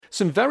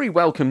Some very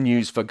welcome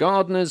news for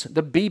gardeners.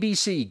 The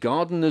BBC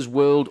Gardeners'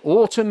 World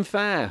Autumn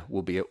Fair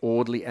will be at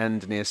Audley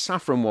End near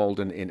Saffron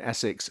Walden in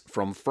Essex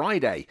from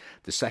Friday,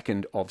 the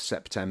 2nd of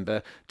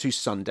September, to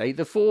Sunday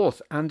the 4th,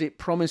 and it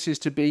promises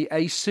to be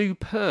a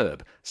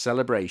superb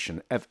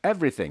celebration of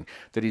everything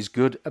that is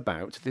good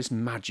about this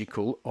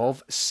magical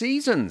of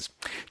seasons.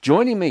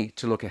 Joining me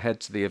to look ahead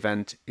to the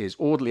event is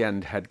Audley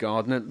End head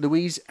gardener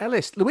Louise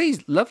Ellis.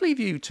 Louise, lovely of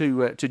you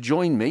to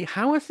join me.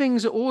 How are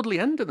things at Audley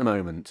End at the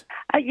moment?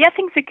 Yeah,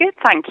 things are good,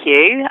 thank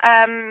you.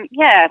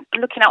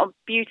 Looking out a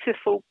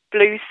beautiful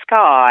blue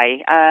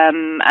sky,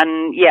 and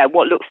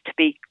what looks to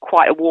be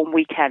quite a warm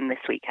weekend this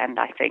weekend,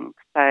 I think.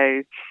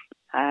 So,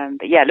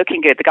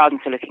 looking good. The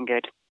gardens are looking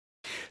good.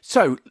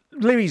 So,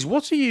 Louise,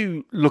 what are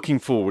you looking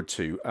forward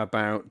to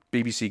about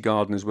BBC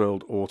Gardeners'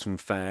 World Autumn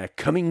Fair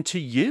coming to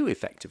you,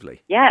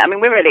 effectively? Yeah, I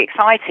mean, we're really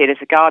excited as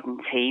a garden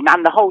team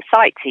and the whole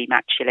site team,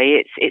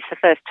 actually. It's the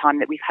first time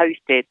that we've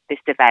hosted this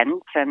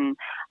event, and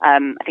I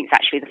think it's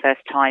actually the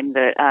first time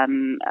that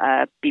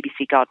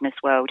BBC Gardeners'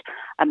 World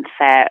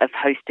Fair have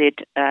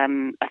hosted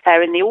a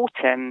fair in the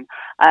autumn.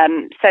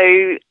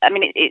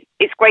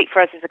 It's great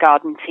for us as a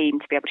garden team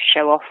to be able to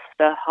show off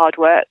the hard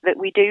work that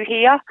we do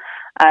here.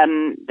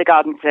 The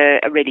gardens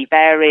are really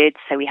varied,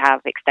 so we have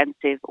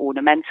extensive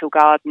ornamental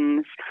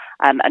gardens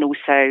and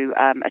also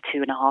a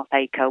 2.5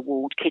 acre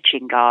walled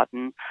kitchen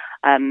garden.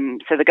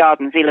 So the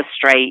gardens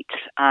illustrate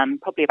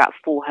probably about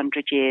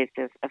 400 years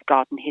of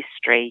garden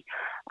history,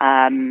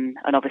 and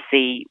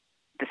obviously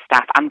the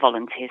staff and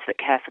volunteers that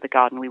care for the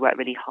garden, we work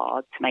really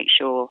hard to make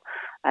sure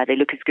they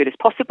look as good as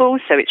possible.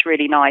 So it's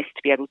really nice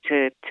to be able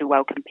to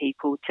welcome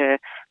people to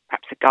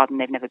perhaps a garden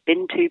they've never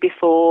been to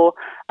before,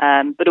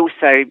 but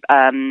also,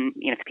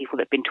 for people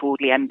that have been to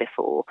Audley End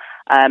before,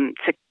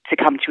 to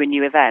come to a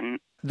new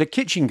event. The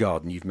kitchen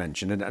garden you've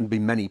mentioned, and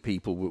many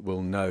people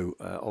will know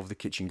of the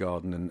kitchen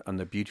garden and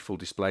the beautiful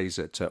displays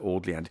at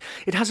Audley End.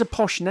 It has a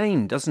posh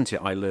name, doesn't it?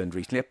 I learned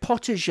recently, a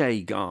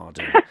potager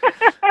garden.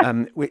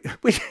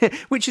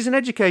 Which is an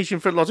education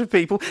for a lot of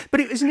people, but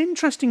it was an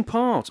interesting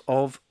part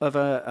of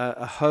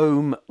a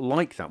home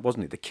like that,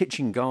 wasn't it? The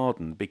kitchen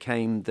garden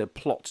became the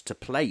plot to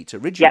plate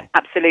originally. Yeah,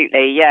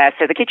 absolutely. Yeah,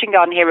 so the kitchen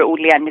garden here at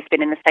Audley End has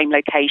been in the same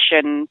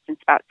location since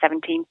about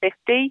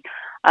 1750.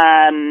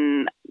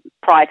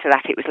 Prior to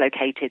that, it was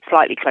located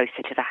slightly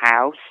closer to the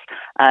house.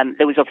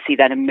 There was obviously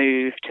then a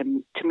move to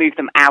move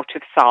them out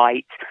of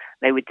sight.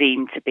 They were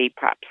deemed to be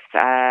perhaps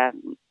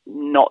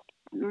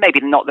maybe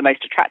not the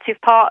most attractive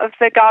part of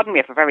the garden. We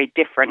have a very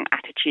different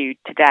attitude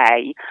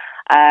today.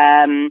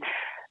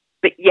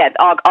 But yeah,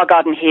 our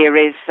garden here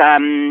is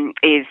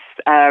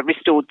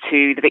restored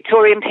to the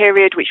Victorian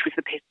period, which was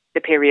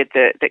the period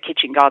that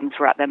kitchen gardens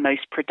were at their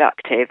most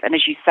productive. And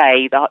as you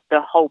say,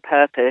 the whole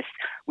purpose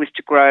was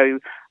to grow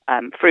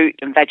fruit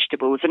and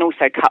vegetables, and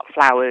also cut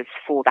flowers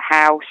for the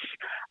house,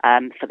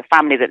 for the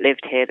family that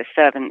lived here, the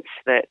servants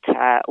that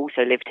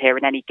also lived here,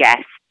 and any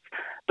guests,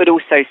 but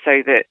also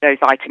so that those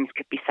items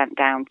could be sent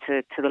down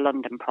to the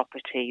London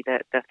property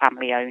that the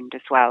family owned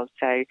as well.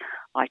 So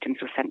items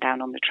were sent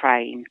down on the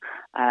train.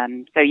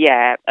 And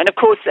of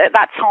course at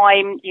that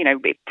time,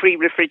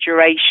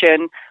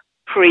 pre-refrigeration,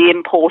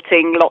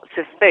 pre-importing lots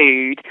of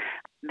food,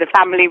 the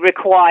family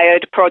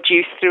required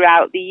produce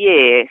throughout the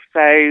year.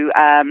 So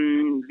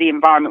the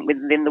environment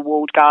within the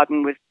walled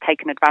garden was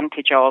taken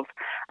advantage of,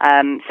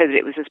 so that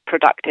it was as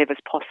productive as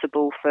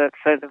possible for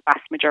the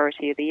vast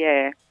majority of the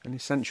year. An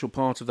essential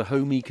part of the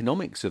home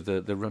economics of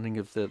the running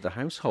of the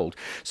household.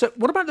 So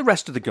what about the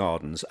rest of the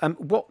gardens?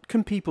 What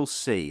can people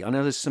see? I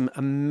know there's some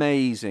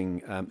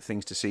amazing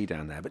things to see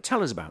down there, but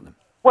tell us about them.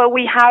 Well,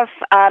 we have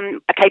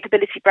a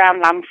Capability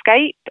Brown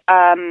landscape.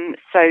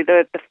 So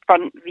the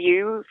front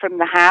view from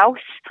the house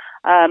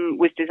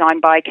was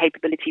designed by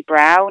Capability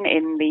Brown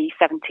in the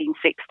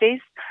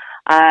 1760s.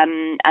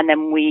 And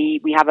then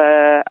we have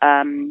a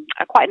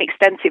quite an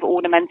extensive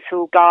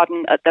ornamental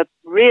garden at the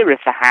rear of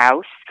the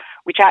house,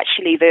 which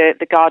actually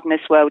the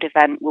Gardeners' World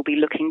event will be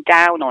looking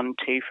down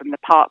onto from the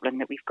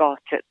parkland that we've got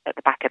at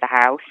the back of the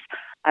house.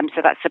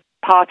 So that's a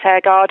parterre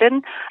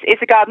garden.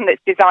 It's a garden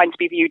that's designed to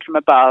be viewed from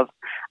above,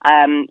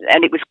 and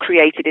it was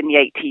created in the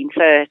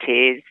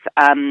 1830s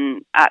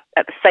at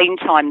the same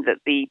time that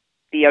the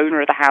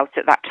owner of the house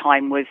at that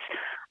time was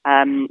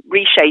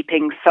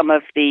reshaping some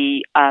of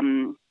the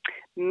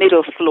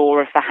middle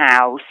floor of the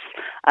house.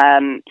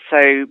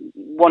 So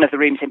one of the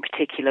rooms in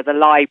particular, the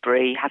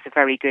library, has a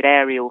very good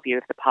aerial view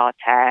of the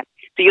parterre.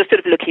 So you're sort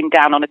of looking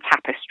down on a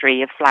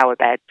tapestry of flower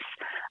beds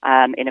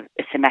in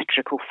a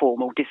symmetrical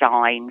formal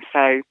design.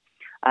 So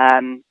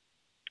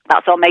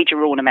that's our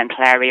major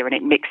ornamental area, and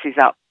it mixes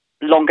up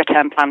longer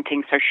term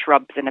plantings, so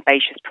shrubs and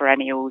herbaceous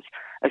perennials,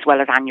 as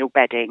well as annual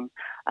bedding.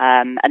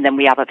 And then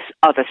we have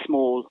other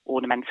small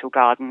ornamental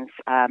gardens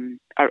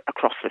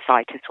across the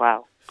site as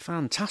well.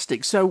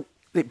 Fantastic. So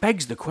it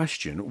begs the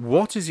question,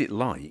 what is it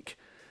like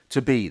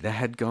to be the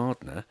head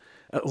gardener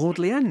at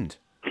Audley End?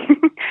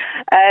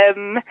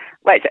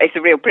 Well, it's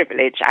a real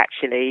privilege,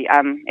 actually.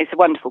 It's a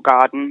wonderful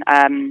garden,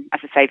 as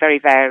I say, very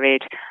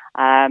varied.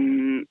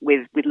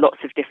 with lots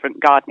of different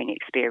gardening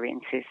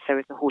experiences. So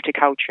as a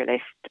horticulturalist,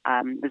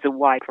 there's a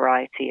wide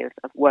variety of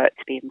work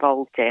to be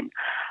involved in.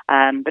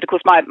 But of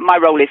course, my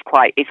role is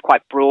quite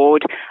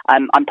broad.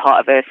 I'm part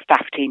of a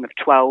staff team of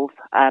 12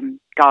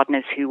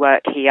 gardeners who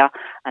work here,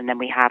 and then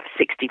we have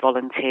 60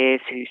 volunteers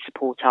who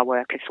support our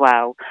work as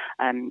well.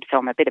 So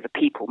I'm a bit of a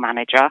people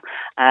manager.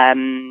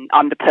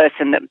 I'm the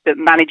person that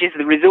manages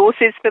the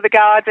resources for the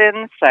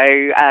garden, so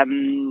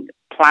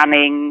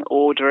planning,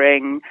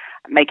 ordering,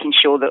 making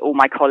sure that all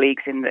my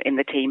colleagues in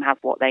the team have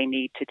what they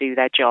need to do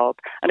their job.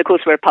 And of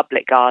course, we're a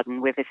public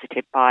garden. We're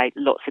visited by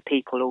lots of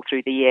people all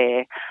through the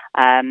year.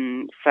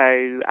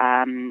 So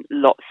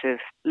lots of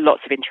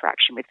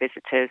interaction with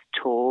visitors,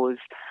 tours,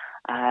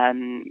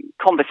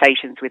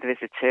 conversations with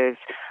visitors.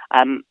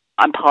 I'm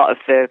part of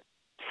the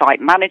site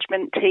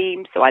management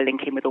team, so I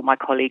link in with all my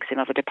colleagues in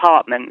other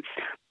departments.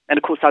 And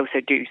of course, I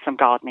also do some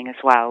gardening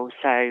as well.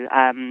 So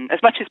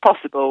as much as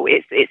possible,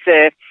 it's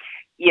a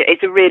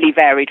really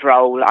varied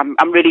role.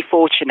 I'm really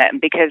fortunate, and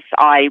because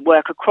I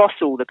work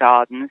across all the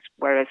gardens,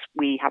 whereas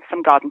we have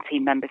some garden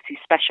team members who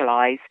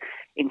specialise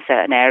in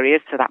certain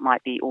areas, so that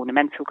might be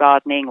ornamental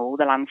gardening or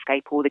the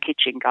landscape or the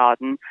kitchen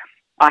garden.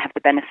 I have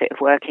the benefit of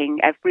working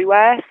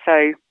everywhere,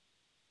 so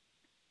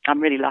I'm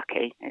really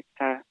lucky. It's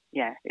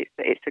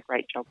a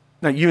great job.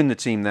 Now, you and the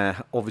team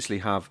there obviously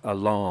have a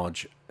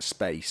large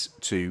space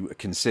to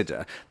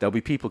consider. There'll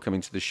be people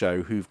coming to the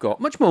show who've got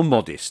much more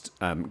modest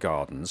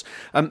gardens.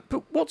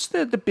 But what's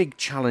the big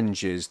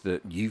challenges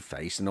that you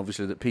face, and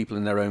obviously that people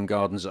in their own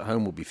gardens at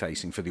home will be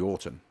facing for the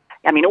autumn?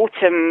 I mean,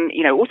 autumn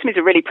is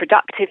a really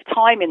productive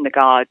time in the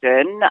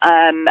garden.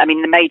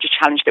 The major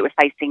challenge that we're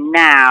facing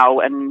now,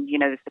 and,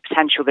 there's the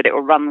potential that it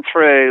will run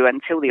through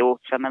until the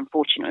autumn,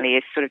 unfortunately,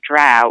 is sort of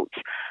drought.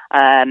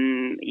 As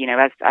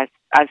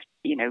I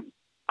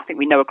think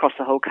we know across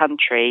the whole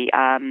country,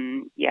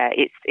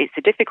 it's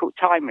a difficult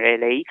time,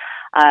 really.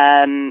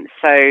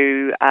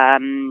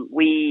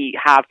 We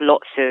have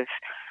lots of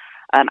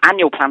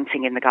annual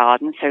planting in the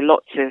garden, so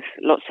lots of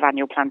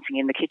annual planting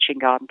in the kitchen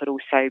garden, but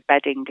also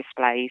bedding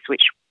displays,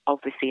 which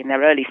obviously in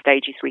their early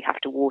stages we have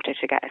to water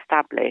to get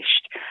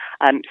established.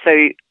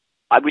 So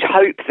I would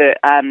hope that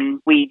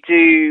we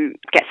do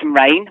get some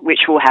rain,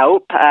 which will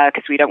help,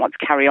 because we don't want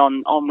to carry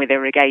on with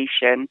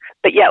irrigation.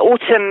 But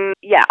autumn,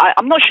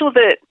 I'm not sure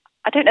that.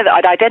 I don't know that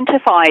I'd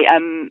identify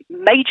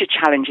major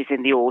challenges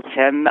in the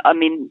autumn. I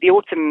mean, the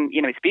autumn,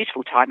 it's a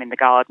beautiful time in the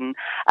garden.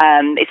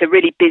 It's a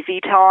really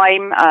busy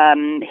time.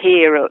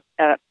 Here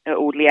at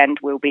Audley End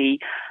there'll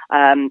be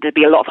a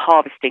lot of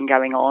harvesting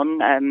going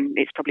on.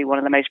 It's probably one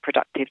of the most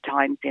productive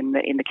times in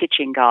the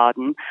kitchen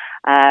garden.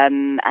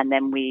 And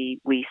then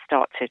we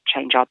start to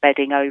change our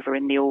bedding over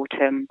in the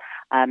autumn.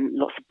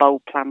 Lots of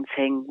bulb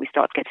planting. We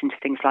start to get into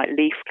things like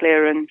leaf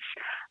clearance.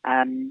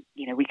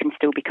 We can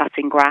still be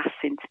cutting grass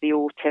into the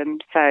autumn.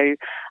 So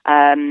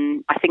I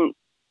think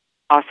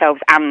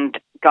ourselves and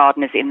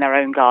gardeners in their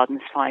own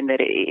gardens find that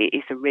it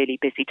is a really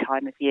busy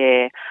time of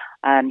year.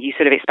 You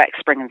sort of expect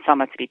spring and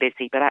summer to be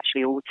busy, but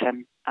actually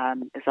autumn,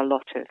 there's a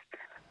lot of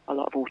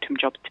autumn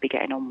jobs to be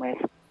getting on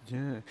with.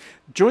 Yeah.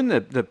 During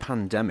the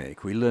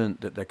pandemic, we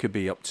learned that there could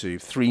be up to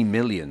 3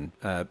 million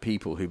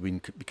people who've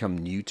become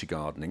new to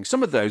gardening.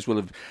 Some of those will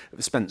have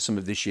spent some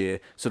of this year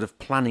sort of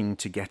planning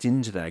to get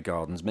into their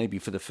gardens, maybe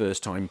for the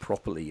first time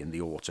properly in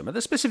the autumn. Are there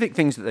specific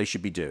things that they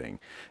should be doing,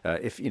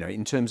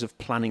 in terms of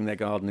planning their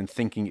garden and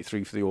thinking it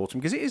through for the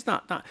autumn? Because it is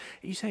that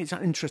you say it's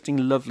that interesting,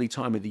 lovely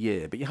time of the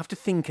year, but you have to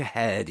think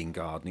ahead in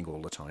gardening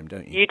all the time,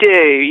 don't you? You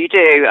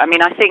do. I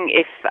mean, I think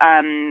it's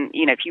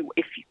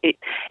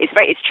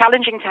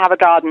challenging to have a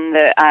garden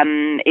that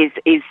is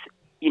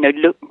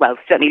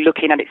certainly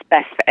looking at its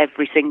best for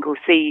every single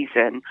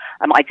season.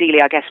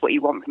 Ideally, I guess what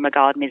you want from a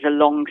garden is a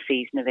long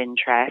season of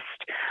interest.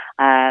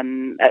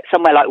 At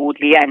somewhere like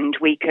Audley End,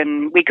 we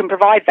can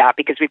provide that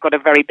because we've got a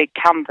very big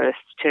canvas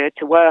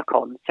to work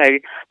on. So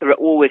there are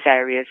always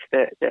areas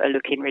that are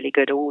looking really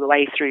good all the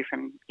way through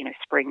from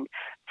spring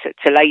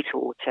to late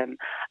autumn.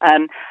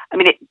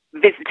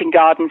 Visiting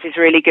gardens is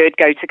really good.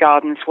 Go to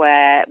gardens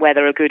where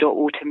there are good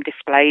autumn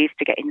displays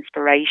to get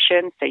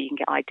inspiration, so you can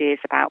get ideas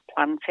about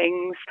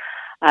plantings.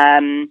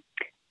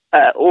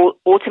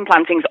 Autumn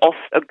plantings,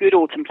 good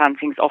autumn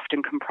plantings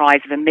often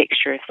comprise of a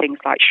mixture of things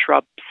like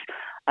shrubs,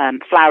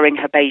 flowering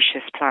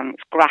herbaceous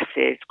plants,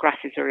 grasses.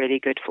 Grasses are really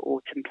good for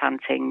autumn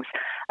plantings.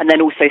 And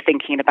then also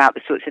thinking about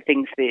the sorts of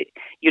things that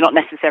you're not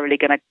necessarily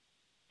going to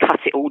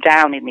cut it all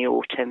down in the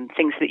autumn,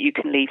 things that you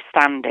can leave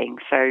standing.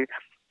 So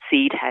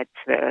seed heads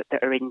that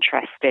are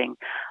interesting.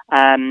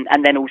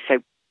 And then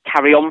also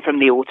carry on from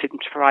the autumn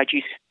to provide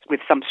you with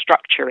some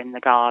structure in the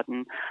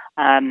garden.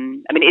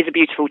 It is a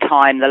beautiful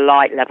time. The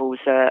light levels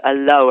are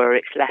lower.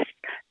 It's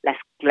less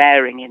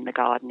glaring in the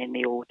garden in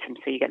the autumn.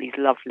 So you get these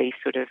lovely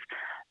sort of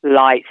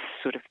lights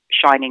sort of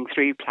shining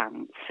through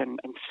plants and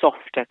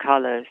softer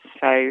colours.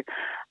 So,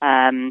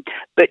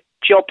 but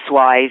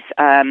jobs-wise,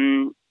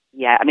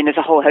 there's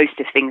a whole host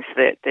of things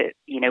that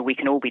we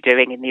can all be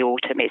doing in the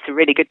autumn. It's a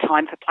really good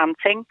time for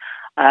planting.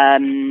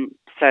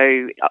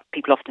 So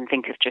people often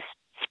think of just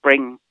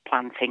spring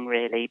planting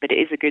really, but it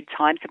is a good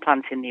time to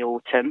plant in the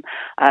autumn.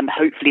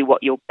 Hopefully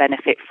what you'll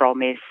benefit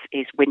from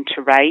is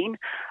winter rain.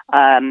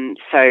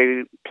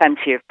 So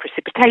plenty of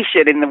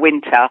precipitation in the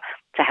winter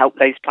to help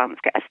those plants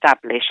get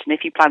established. And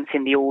if you plant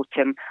in the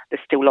autumn,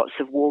 there's still lots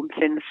of warmth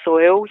in the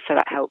soil, so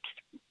that helps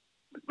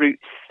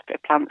roots for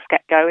plants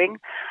get going.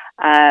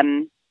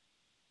 And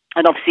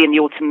obviously in the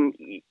autumn,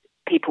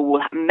 people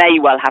may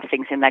well have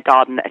things in their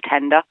garden that are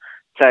tender.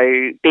 So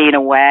being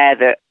aware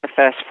that the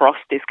first frost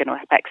is going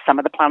to affect some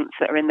of the plants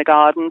that are in the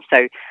garden.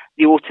 So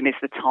the autumn is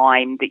the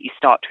time that you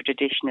start to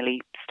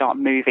traditionally start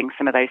moving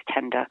some of those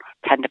tender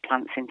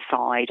plants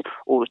inside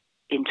or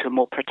into a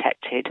more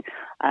protected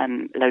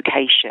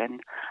location.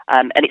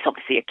 And it's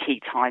obviously a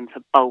key time for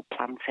bulb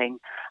planting.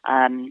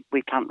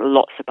 We plant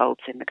lots of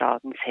bulbs in the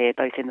gardens here,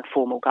 both in the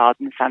formal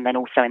gardens and then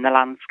also in the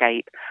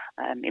landscape,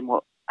 in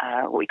what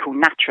we call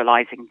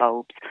naturalising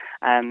bulbs,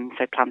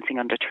 so planting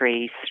under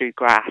trees through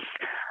grass.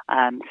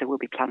 So we'll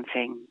be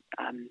planting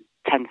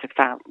tens of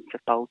thousands of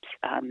bulbs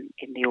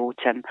in the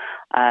autumn,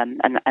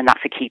 and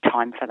that's a key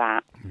time for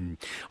that.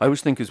 I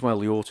always think as well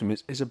the autumn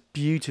is a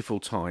beautiful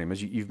time,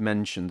 as you've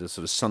mentioned, the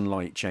sort of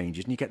sunlight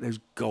changes and you get those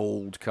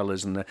gold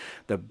colours and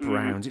the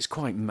browns. It's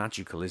quite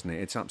magical, isn't it?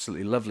 It's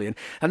absolutely lovely.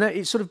 And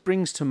it sort of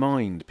brings to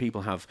mind,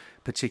 people have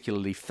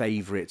particularly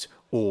favourite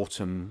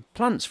autumn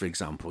plants, for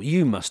example.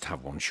 You must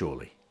have one,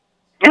 surely.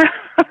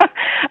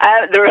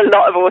 There are a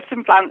lot of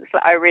autumn plants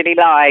that I really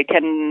like,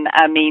 and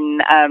I mean,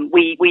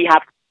 we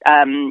have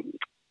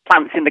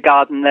plants in the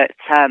garden that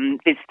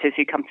visitors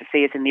who come to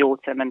see us in the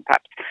autumn, and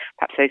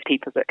perhaps those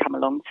people that come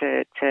along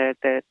to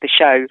the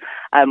show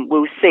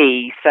will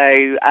see. So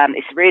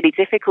it's really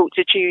difficult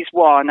to choose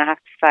one, I have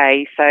to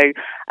say. So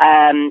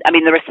I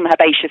mean, there are some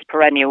herbaceous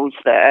perennials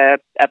that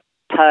are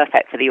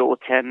perfect for the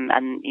autumn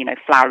and,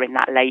 flower in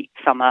that late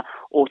summer,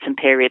 autumn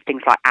period,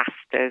 things like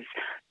asters,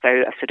 so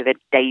a sort of a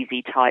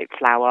daisy type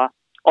flower,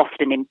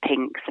 often in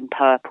pinks and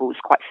purples,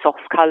 quite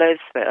soft colours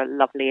that are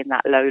lovely in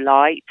that low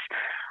light.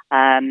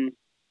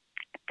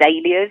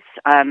 Dahlias,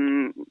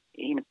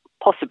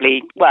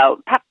 possibly,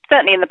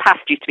 certainly in the past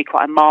used to be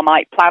quite a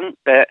Marmite plant,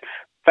 but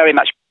very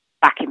much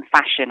back in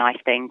fashion, I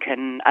think,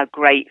 and are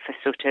great for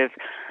sort of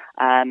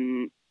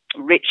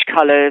rich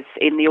colours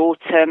in the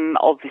autumn.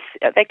 Obviously,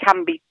 they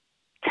can be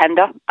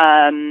tender.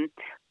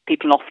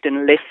 People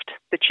often lift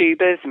the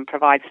tubers and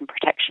provide some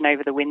protection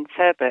over the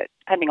winter, but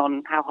depending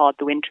on how hard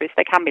the winter is,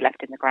 they can be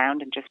left in the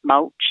ground and just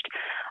mulched,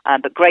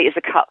 but great as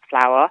a cut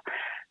flower.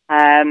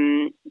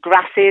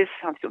 Grasses,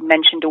 I've sort of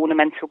mentioned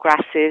ornamental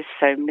grasses,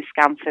 so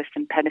miscanthus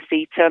and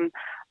pennisetum,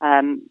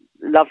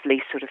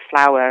 lovely sort of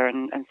flower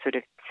and sort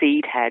of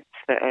seed heads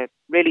that are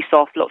really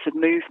soft, lots of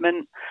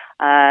movement.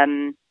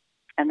 And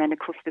then, of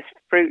course, there's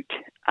fruit.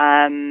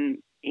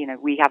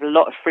 We have a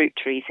lot of fruit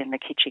trees in the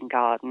kitchen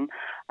garden,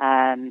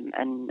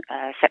 and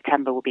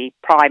September will be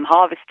prime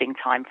harvesting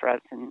time for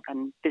us,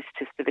 and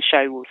visitors to the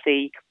show will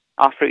see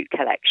our fruit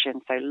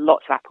collection, so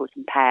lots of apples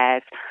and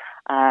pears.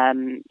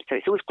 So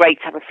it's always great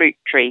to have a fruit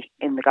tree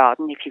in the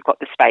garden if you've got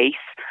the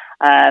space.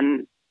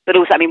 But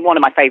also, I mean, one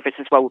of my favourites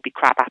as well would be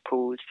crab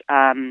apples.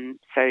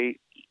 So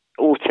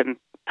autumn,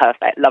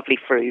 perfect, lovely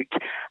fruit,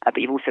 but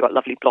you've also got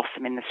lovely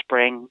blossom in the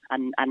spring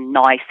and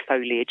nice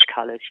foliage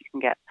colours you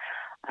can get.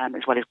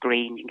 As well as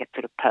green, you can get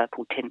sort of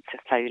purple tints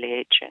of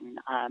foliage, and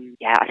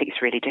I think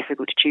it's really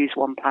difficult to choose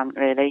one plant,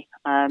 really.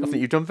 I think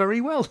you've done very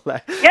well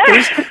there. Yeah.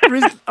 There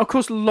is, of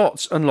course,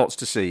 lots and lots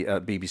to see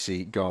at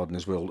BBC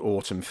Gardeners World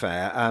Autumn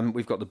Fair.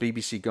 We've got the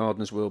BBC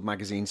Gardeners World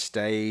magazine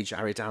stage.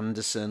 Harriet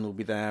Anderson will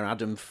be there,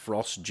 Adam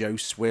Frost, Joe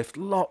Swift,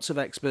 lots of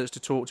experts to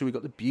talk to. We've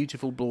got the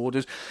beautiful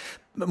borders.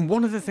 And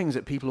one of the things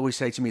that people always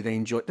say to me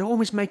they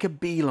always make a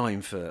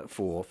beeline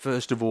for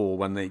first of all,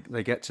 when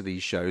they get to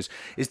these shows,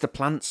 is the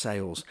plant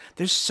sales.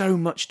 There's so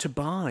much to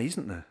buy,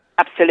 isn't there?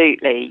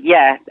 Absolutely,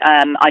 yeah.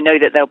 I know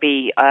that there'll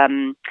be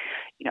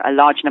a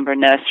large number of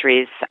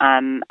nurseries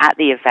at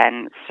the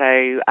event.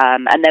 So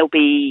and there'll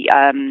be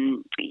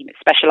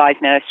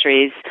specialised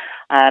nurseries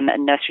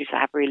and nurseries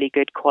that have really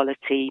good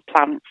quality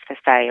plants for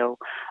sale.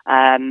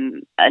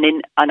 And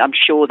I'm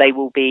sure they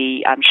will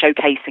be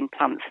showcasing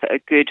plants that are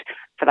good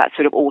for that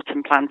sort of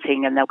autumn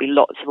planting, and there'll be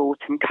lots of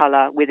autumn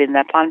colour within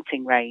their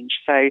planting range.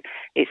 So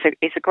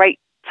it's a great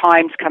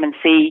time to come and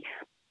see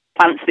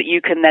plants that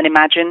you can then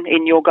imagine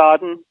in your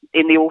garden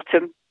in the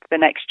autumn for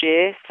next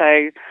year.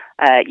 So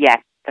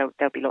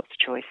there'll be lots of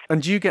choice.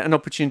 And do you get an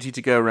opportunity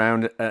to go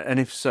around, and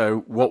if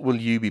so, what will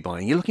you be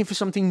buying? You're looking for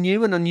something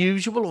new and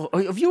unusual,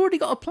 or have you already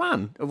got a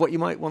plan of what you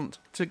might want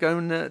to go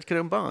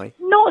and buy?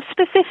 Not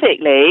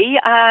specifically.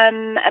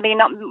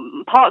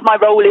 Part of my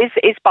role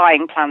is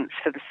buying plants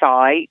for the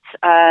site.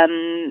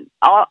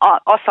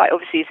 Our site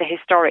obviously is a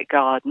historic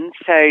garden,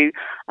 so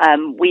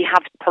we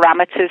have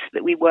parameters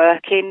that we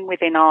work in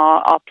within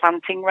our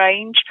planting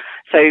range.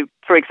 So,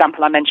 for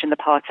example, I mentioned the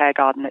parterre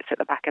garden that's at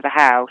the back of the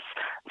house.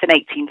 It's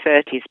an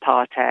 1830s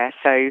parterre,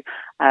 so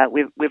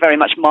we're very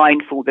much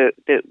mindful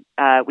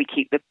that we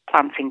keep the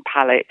planting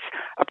palette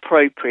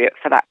appropriate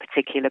for that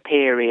particular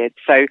period.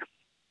 So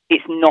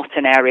it's not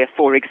an area,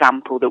 for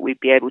example, that we'd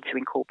be able to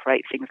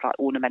incorporate things like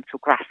ornamental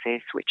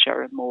grasses, which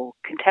are a more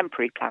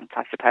contemporary plant,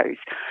 I suppose.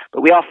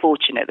 But we are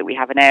fortunate that we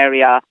have an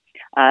area,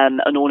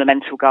 an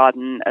ornamental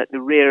garden at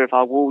the rear of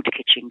our walled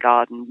kitchen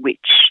garden, which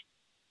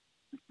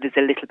there's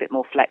a little bit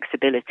more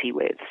flexibility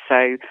with.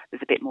 So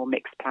there's a bit more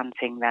mixed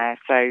planting there.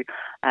 So,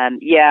 I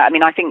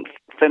think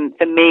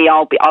for me,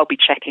 I'll be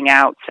checking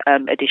out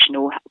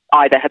additional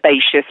either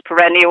herbaceous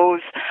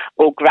perennials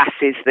or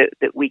grasses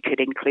that we could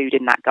include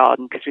in that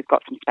garden, because we've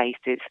got some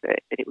spaces that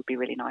it would be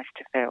really nice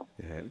to fill.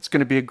 Yeah, it's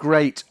going to be a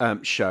great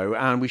show,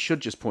 and we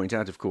should just point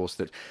out, of course,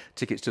 that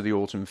tickets to the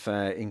Autumn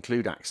Fair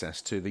include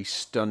access to the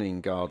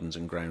stunning gardens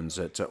and grounds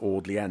at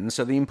Audley Ends.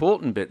 So the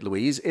important bit,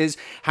 Louise, is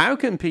how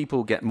can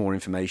people get more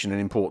information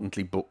and,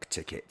 importantly, book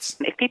tickets?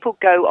 If people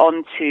go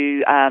on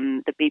to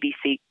the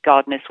BBC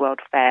Gardeners World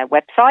Fair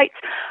website,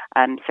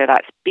 so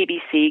that's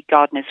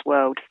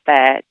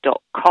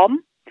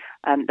bbcgardenersworldfair.com,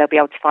 they'll be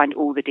able to find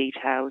all the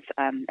details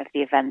of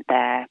the event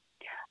there.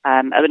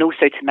 And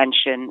also to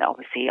mention,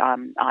 obviously,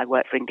 I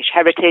work for English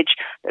Heritage,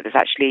 that there's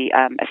actually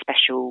a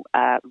special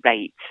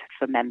rate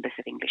for members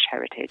of English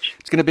Heritage.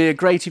 It's going to be a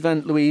great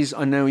event, Louise.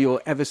 I know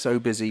you're ever so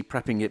busy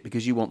prepping it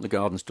because you want the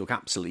gardens to look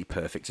absolutely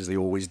perfect, as they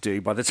always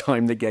do, by the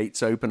time the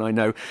gates open, I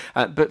know.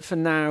 But for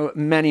now,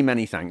 many,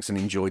 many thanks and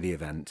enjoy the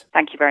event.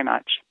 Thank you very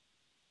much.